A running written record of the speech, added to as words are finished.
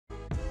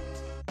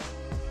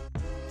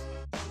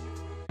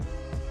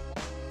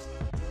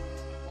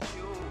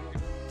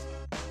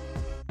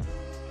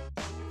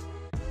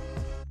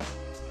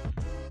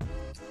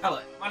Hello,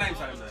 my name's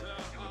Adam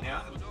and we now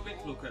have a quick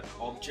look at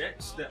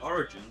objects, their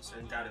origins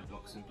and data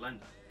blocks in Blender.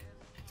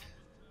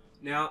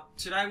 Now,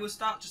 today we'll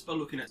start just by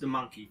looking at the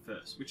monkey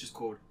first, which is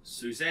called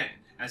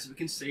Suzanne, as we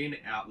can see in the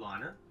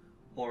outliner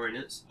or in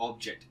its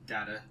Object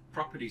Data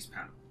Properties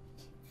panel.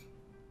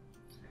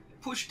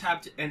 Push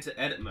Tab to enter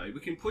edit mode.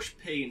 We can push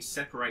P and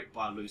separate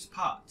by loose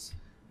parts.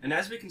 And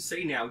as we can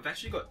see now, we've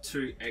actually got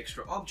two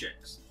extra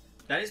objects.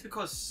 That is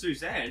because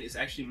Suzanne is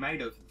actually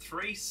made of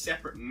three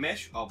separate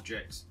mesh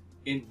objects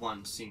in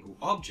one single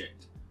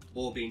object,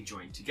 all being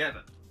joined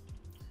together.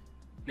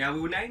 Now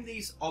we will name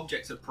these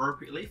objects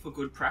appropriately for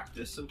good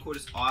practice, so we'll call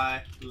this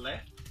I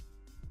left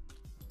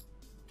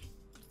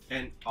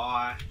and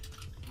I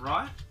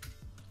right.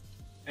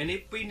 And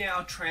if we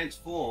now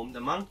transform the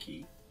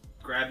monkey,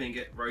 grabbing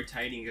it,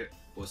 rotating it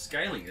or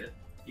scaling it,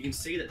 you can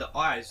see that the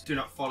eyes do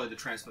not follow the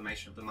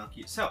transformation of the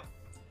monkey itself.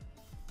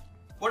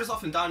 What is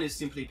often done is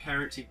simply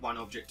parenting one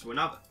object to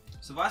another.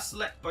 So if I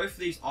select both of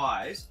these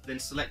eyes, then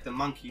select the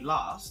monkey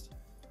last,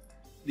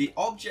 the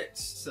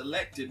objects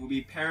selected will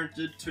be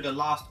parented to the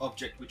last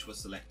object which was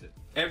selected.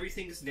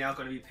 Everything is now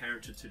going to be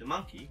parented to the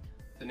monkey.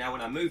 So now when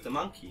I move the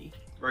monkey,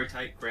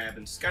 rotate, grab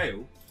and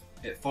scale,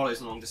 it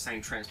follows along the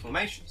same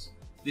transformations.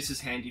 This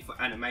is handy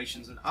for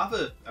animations and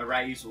other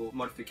arrays or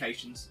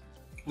modifications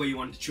where you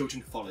want the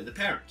children to follow the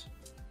parent.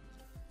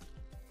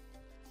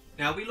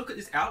 Now if we look at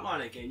this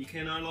outline again, you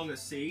can no longer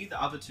see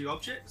the other two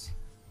objects.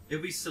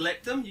 If we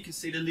select them, you can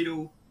see the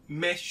little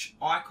mesh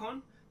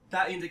icon.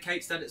 That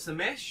indicates that it's a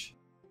mesh.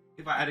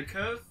 If I add a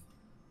curve,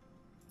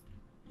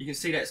 you can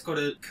see that it's got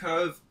a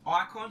curve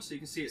icon, so you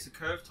can see it's a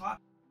curve type.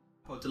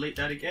 I'll delete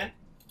that again.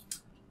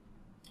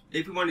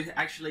 If we wanted to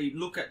actually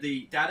look at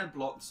the data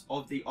blocks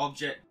of the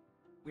object,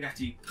 we'd have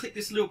to click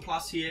this little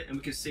plus here and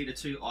we can see the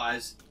two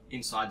eyes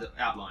inside the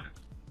outliner.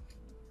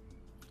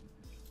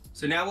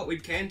 So now what we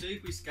can do,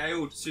 if we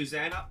scaled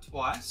Suzanne up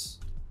twice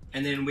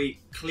and then we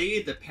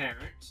cleared the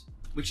parent,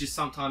 which is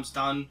sometimes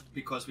done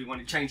because we want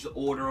to change the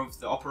order of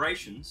the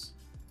operations,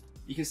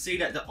 you can see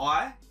that the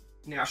eye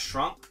now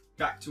shrunk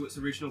back to its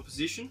original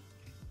position.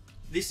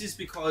 This is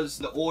because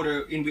the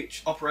order in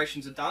which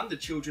operations are done, the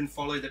children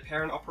follow the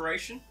parent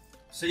operation.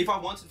 So if I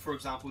wanted, for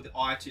example, the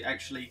eye to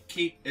actually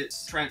keep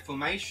its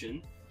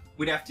transformation,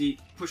 we'd have to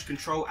push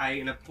Ctrl A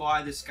and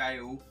apply the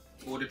scale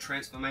or the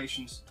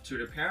transformations to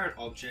the parent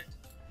object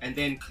and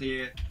then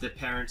clear the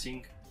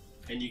parenting,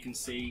 and you can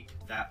see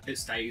that it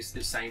stays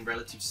the same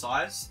relative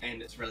size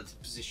and its relative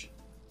position.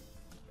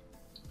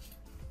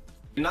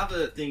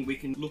 Another thing we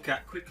can look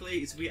at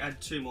quickly is we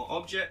add two more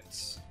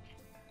objects.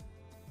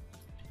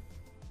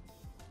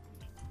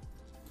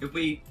 If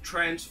we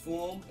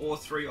transform all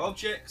three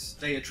objects,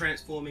 they are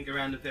transforming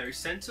around the very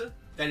center.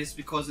 That is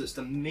because it's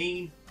the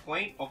mean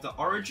point of the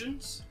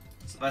origins.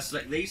 So if I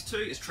select these two,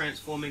 it's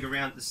transforming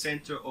around the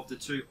center of the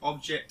two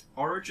object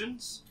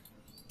origins.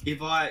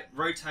 If I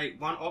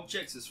rotate one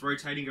object, it's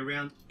rotating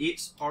around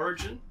its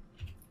origin.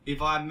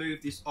 If I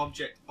move this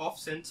object off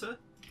center,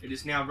 it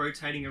is now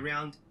rotating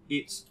around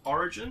its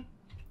origin.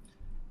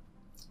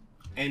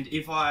 And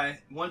if I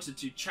wanted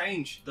to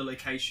change the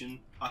location,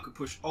 I could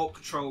push Alt,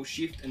 Control,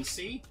 Shift and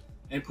C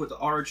and put the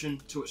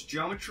origin to its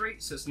geometry,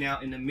 so it's now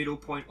in the middle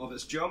point of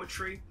its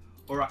geometry.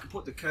 Or I could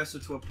put the cursor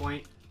to a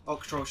point,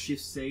 Alt, Control,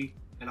 Shift, C,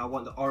 and I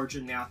want the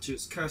origin now to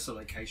its cursor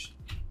location.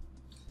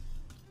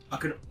 I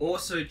can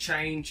also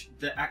change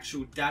the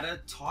actual data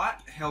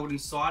type held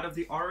inside of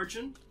the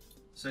origin.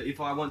 So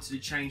if I wanted to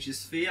change this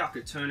sphere, I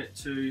could turn it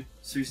to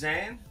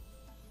Suzanne,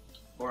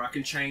 or I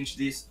can change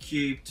this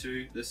cube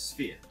to the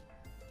sphere.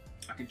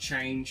 I can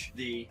change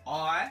the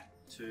eye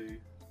to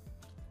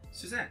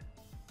Suzanne.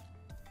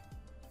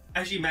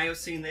 As you may have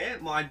seen there,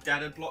 my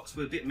data blocks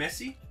were a bit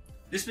messy.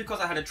 This is because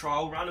I had a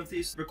trial run of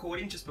this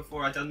recording just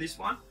before I done this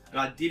one, and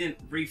I didn't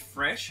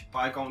refresh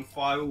by going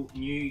File,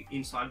 New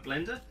inside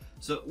Blender.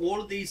 So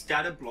all of these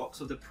data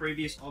blocks of the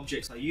previous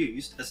objects I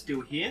used are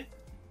still here,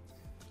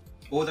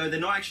 although they're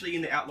not actually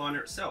in the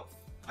outliner itself.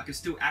 I can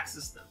still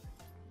access them.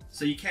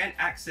 So you can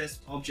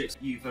access objects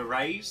you've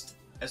erased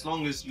as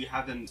long as you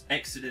haven't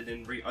exited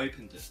and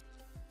reopened it.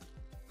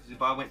 Because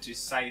if I went to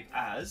Save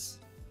As,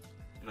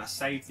 and I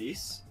save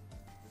this,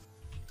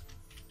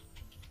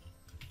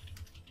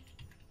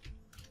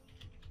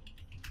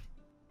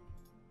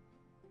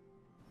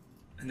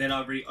 and then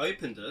I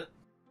reopened it,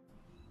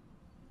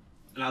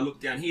 and I look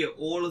down here,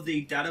 all of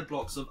the data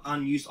blocks of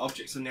unused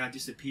objects have now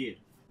disappeared.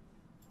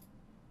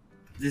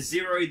 The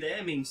 0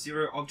 there means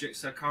 0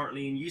 objects are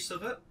currently in use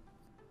of it.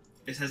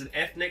 It has an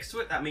F next to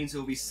it, that means it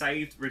will be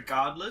saved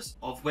regardless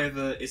of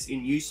whether it's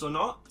in use or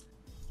not.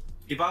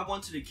 If I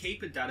wanted to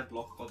keep a data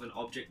block of an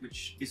object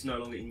which is no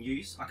longer in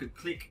use, I could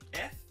click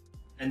F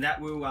and that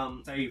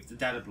will save the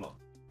data block.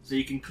 So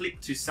you can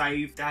click to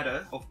save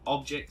data of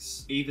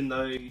objects even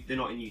though they're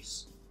not in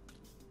use.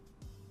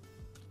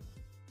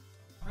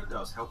 I hope that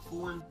was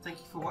helpful and thank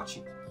you for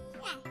watching.